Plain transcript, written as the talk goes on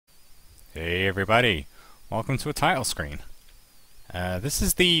Hey everybody, welcome to a title screen. This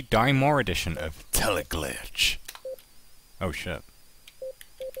is the Die More edition of Teleglitch. Oh shit.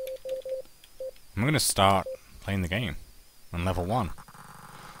 I'm gonna start playing the game on level 1.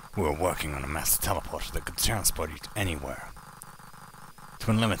 We were working on a master teleporter that could transport you anywhere, to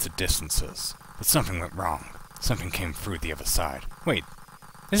unlimited distances, but something went wrong. Something came through the other side. Wait,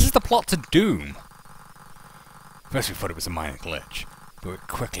 this is the plot to Doom! First we thought it was a minor glitch, but it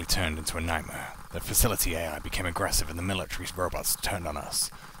quickly turned into a nightmare. The facility AI became aggressive and the military's robots turned on us.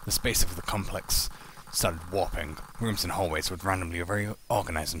 The space of the complex started warping. Rooms and hallways would randomly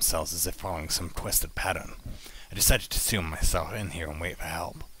reorganize themselves as if following some twisted pattern. I decided to seal myself in here and wait for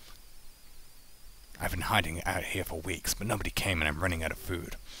help. I've been hiding out here for weeks, but nobody came and I'm running out of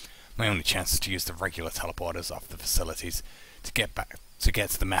food. My only chance is to use the regular teleporters off the facilities to get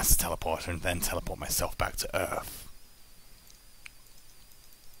to the master teleporter and then teleport myself back to Earth.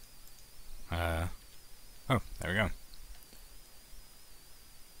 Oh, there we go.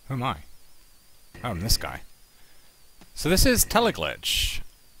 Who am I? Oh, I'm this guy. So this is Teleglitch.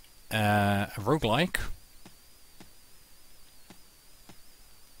 A roguelike.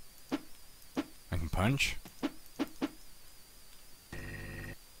 I can punch. I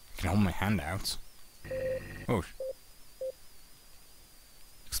can hold my hand out. Oh.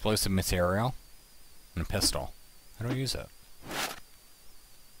 Explosive material. And a pistol. How do I use it?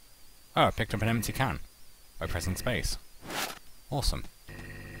 Oh, I picked up an empty can by pressing space. Awesome.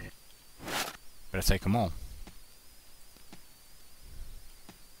 Better take them all.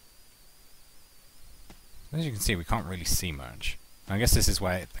 As you can see, we can't really see much. I guess this is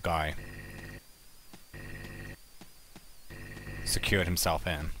where the guy secured himself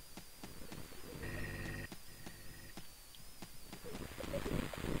in.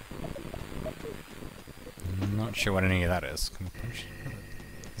 I'm not sure what any of that is. Can we push?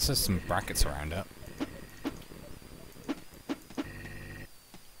 This has some brackets around it.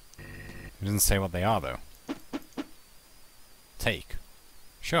 It doesn't say what they are, though. Take.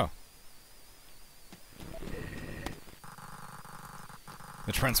 Sure.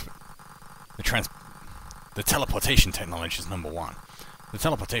 The teleportation technology is number 1. The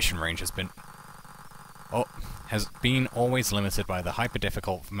teleportation range has been always limited by the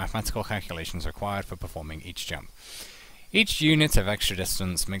hyper-difficult mathematical calculations required for performing each jump. Each unit of extra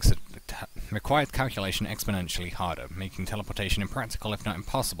distance makes the required calculation exponentially harder, making teleportation impractical if not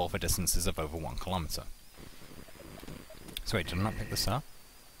impossible for distances of over 1 kilometer. So wait, did I not pick this up?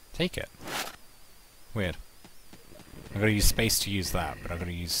 Take it. Weird. I've got to use space to use that, but I've got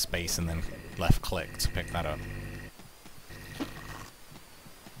to use space and then left click to pick that up.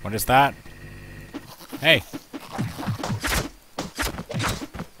 What is that? Hey!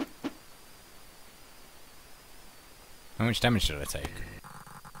 How much damage did I take?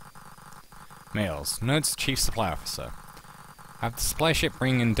 Mails. Notes Chief Supply Officer. Have the supply ship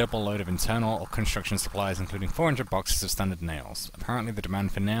bring in double load of internal or construction supplies, including 400 boxes of standard nails. Apparently the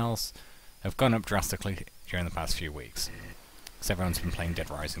demand for nails have gone up drastically during the past few weeks, because everyone's been playing Dead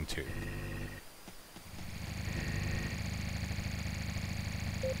Rising 2.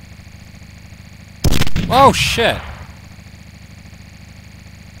 Oh shit!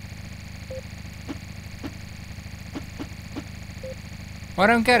 Well,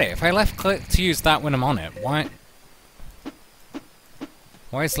 I don't get it. If I left click to use that when I'm on it, why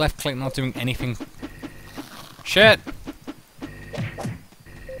is left click not doing anything? Shit!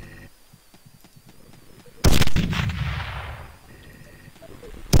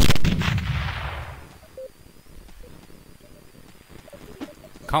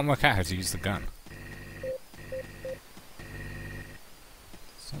 Can't work out how to use the gun.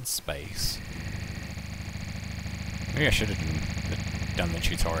 It's on space. Maybe I should have done the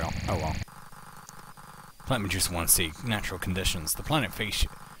tutorial. Oh well. Planet Medusa 1C. Natural conditions. The planet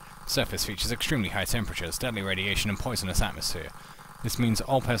surface features extremely high temperatures, deadly radiation, and poisonous atmosphere. This means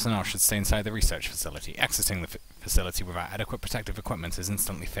all personnel should stay inside the research facility. Exiting the facility without adequate protective equipment is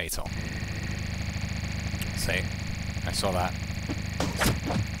instantly fatal. See? I saw that.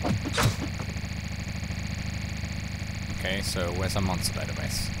 Okay, so where's our monster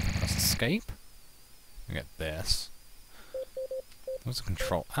database? Press escape? We get this. What's the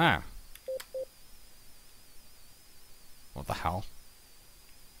control? Ah! What the hell?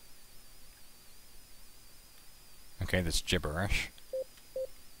 Okay, that's gibberish.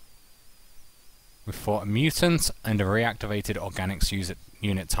 We fought a mutant and a reactivated organics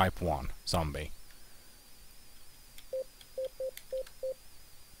unit type 1 zombie.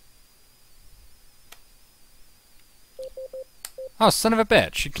 Oh, son of a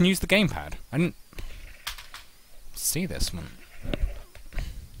bitch! You can use the gamepad. I didn't see this one.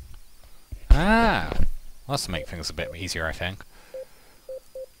 Ah! Well, that's to make things a bit easier, I think.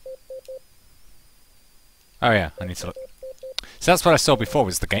 Oh yeah, I need to look. So that's what I saw before,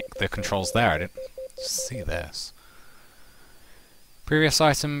 was the controls there. I didn't see this. Previous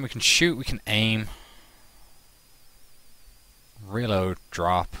item, we can shoot, we can aim. Reload,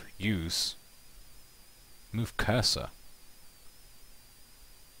 drop, use. Move cursor.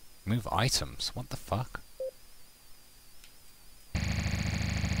 Move items. What the fuck?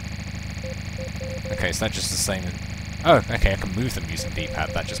 Okay, so that's just the same as... Oh, okay, I can move them using D-pad.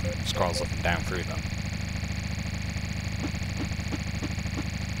 That just scrolls up and down through them.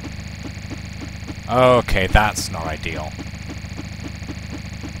 Okay, that's not ideal.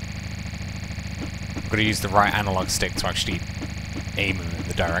 I've got to use the right analog stick to actually aim him in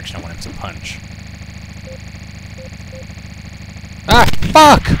the direction I want him to punch. Ah,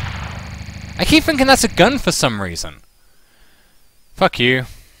 fuck! I keep thinking that's a gun for some reason. Fuck you.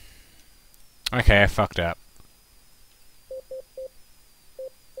 Okay, I fucked up.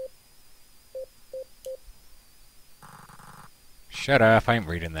 Shut up, I ain't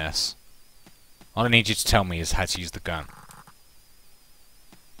reading this. All I need you to tell me is how to use the gun.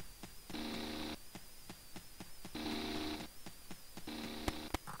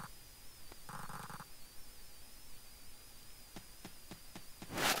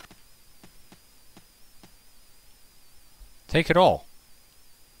 Take it all.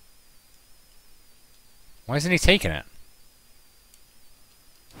 Why isn't he taking it?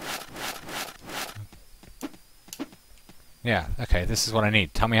 Yeah, okay, this is what I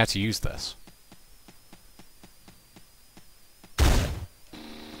need. Tell me how to use this.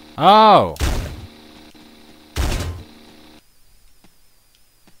 Oh!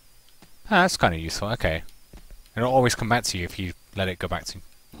 Ah, that's kind of useful, okay. It'll always come back to you if you let it go back to you.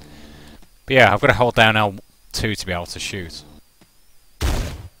 But yeah, I've got to hold down L2 to be able to shoot.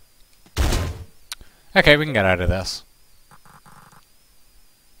 Okay, we can get out of this.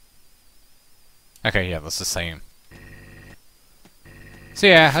 Okay, yeah, that's the same. So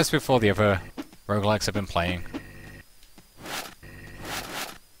yeah, as before the other roguelikes I've been playing.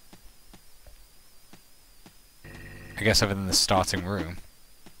 I guess other than the starting room.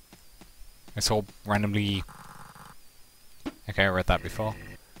 It's all randomly... Okay, I read that before.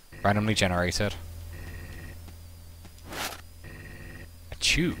 Randomly generated. A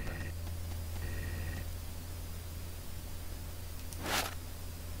tube.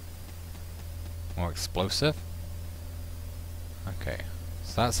 More explosive. Okay,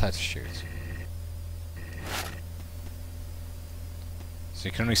 so that's how to shoot. So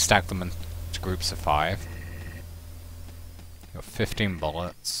you can only stack them into groups of 5. You got 15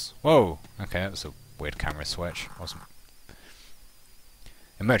 bullets. Whoa! Okay, that was a weird camera switch. Wasn't.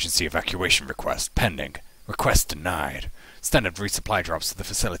 Emergency evacuation request pending. Request denied. Standard resupply drops to the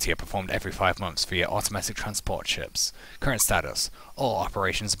facility are performed every 5 months via automatic transport ships. Current status: all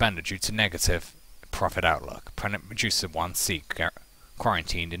operations abandoned due to negative profit outlook. Producer 1C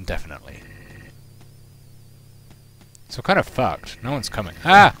quarantined indefinitely. So kind of fucked. No one's coming.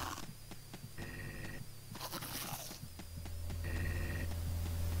 Ah!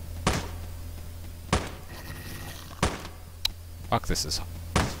 Fuck, this is a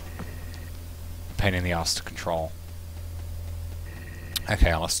pain in the ass to control.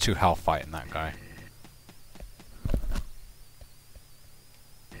 Okay, I lost 2 health fighting that guy.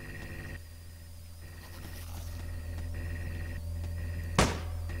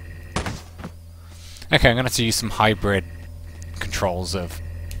 Okay, I'm going to have to use some hybrid controls of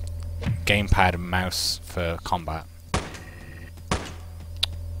gamepad and mouse for combat.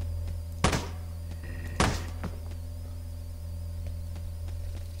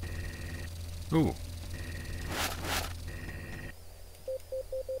 Ooh.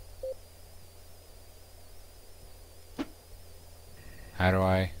 How do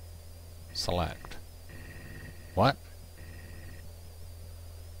I select? What?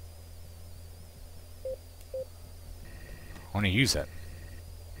 I want to use it.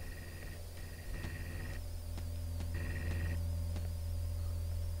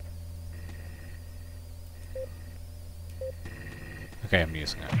 Okay, I'm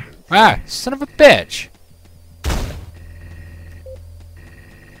using it. Ah! Son of a bitch!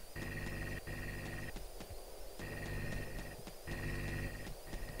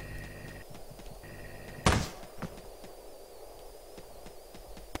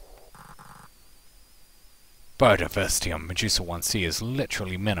 Biodiversity on Medusa 1C is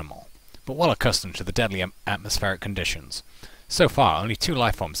literally minimal, but well accustomed to the deadly atmospheric conditions. So far, only 2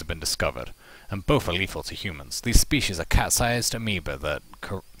 life forms have been discovered, and both are lethal to humans. These species are cat-sized amoeba that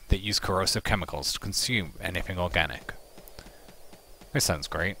use corrosive chemicals to consume anything organic. This sounds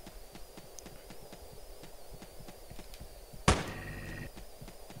great.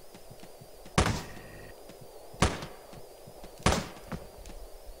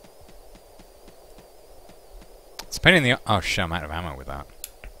 pain in the... Oh shit, I'm out of ammo with that.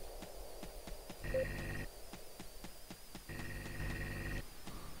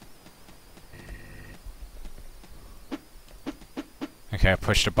 Okay, I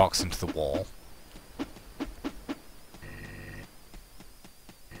pushed a box into the wall.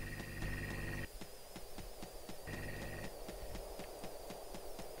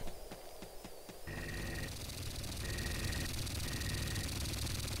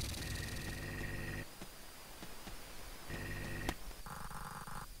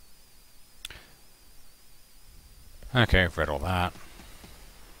 Okay, I've read all that.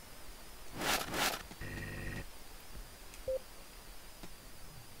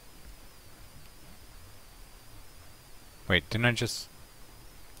 Wait, didn't I just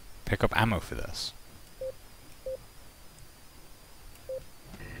pick up ammo for this?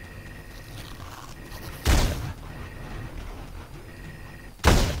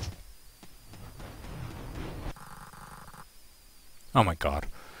 Oh my god.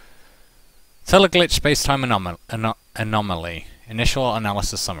 Teleglitch space-time anomaly. Initial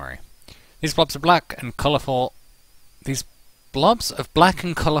analysis summary. These blobs of black and colourful... These blobs of black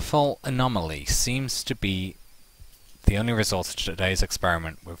and colourful anomaly seems to be the only result of today's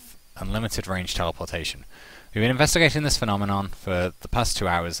experiment with unlimited range teleportation. We've been investigating this phenomenon for the past 2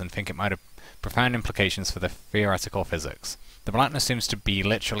 hours and think it might have profound implications for the theoretical physics. The blackness seems to be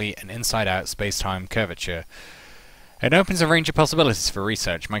literally an inside-out space-time curvature. It opens a range of possibilities for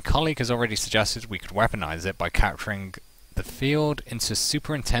research. My colleague has already suggested we could weaponize it by capturing the field into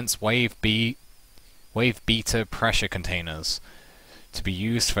super intense wave beta pressure containers to be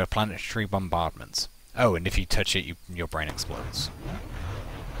used for planetary bombardments. Oh, and if you touch it, your brain explodes.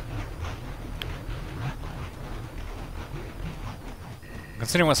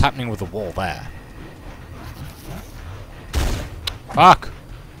 Considering what's happening with the wall there. Fuck!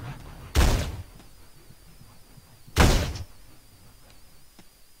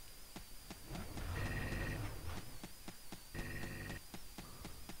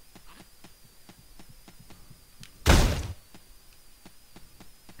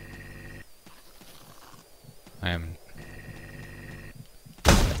 I am...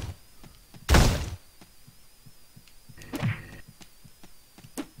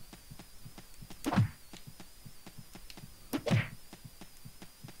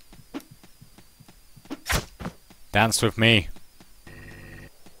 Dance with me.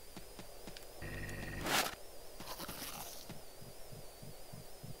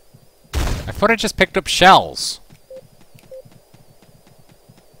 I thought I just picked up shells.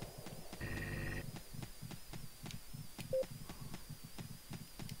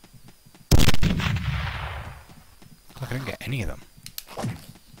 Look, I didn't get any of them.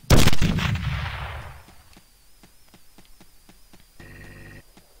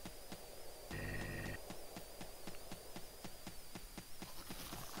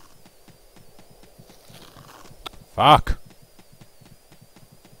 Fuck!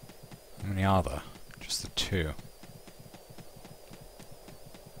 How many are there? Just the 2.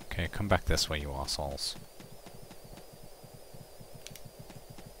 Okay, come back this way, you arseholes.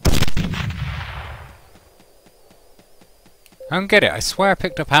 I don't get it, I swear I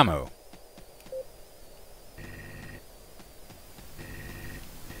picked up ammo.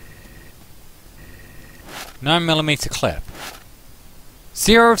 $9mm clip.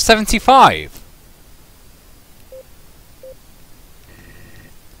 0 of 75!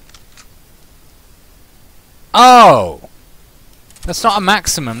 Oh! That's not a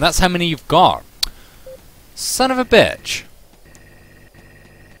maximum, that's how many you've got. Son of a bitch.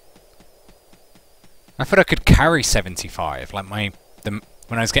 I thought I could carry 75, like when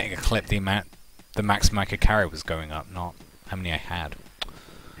I was getting a clip, the maximum I could carry was going up, not how many I had.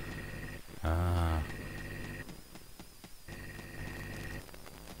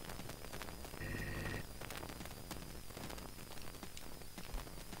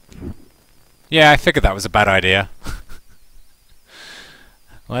 Yeah, I figured that was a bad idea.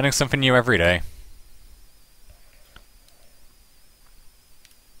 Learning something new every day.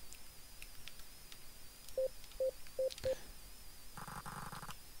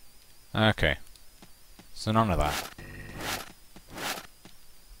 Okay. So none of that.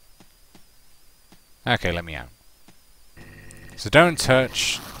 Okay, let me out. So don't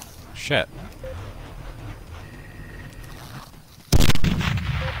touch... Shit.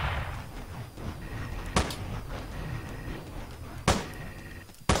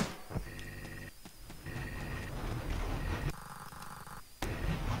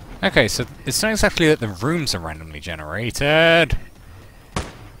 Okay, so it's not exactly that the rooms are randomly generated.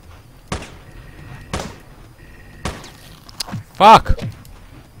 Fuck!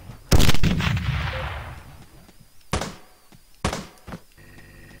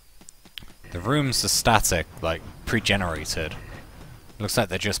 The rooms are static, like, pre-generated. Looks like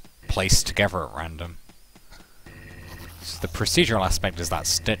they're just placed together at random. So the procedural aspect is that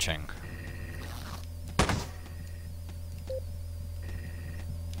stitching.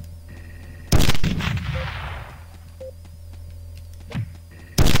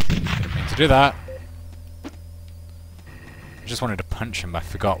 Didn't mean to do that. I just wanted to punch him, but I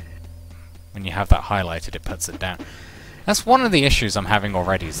forgot when you have that highlighted it puts it down. That's one of the issues I'm having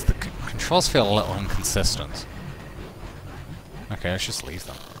already, is the controls feel a little inconsistent. Okay, let's just leave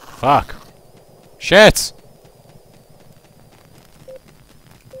them. Fuck! Shit!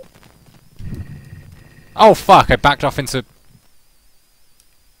 Oh fuck, I backed off into...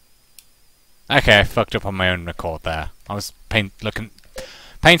 Okay, I fucked up on my own accord there. I was paying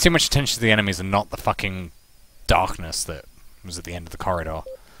too much attention to the enemies and not the fucking darkness that was at the end of the corridor.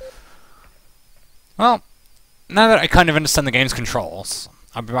 Well, now that I kind of understand the game's controls,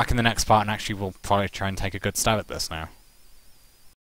 I'll be back in the next part and actually will probably try and take a good stab at this now.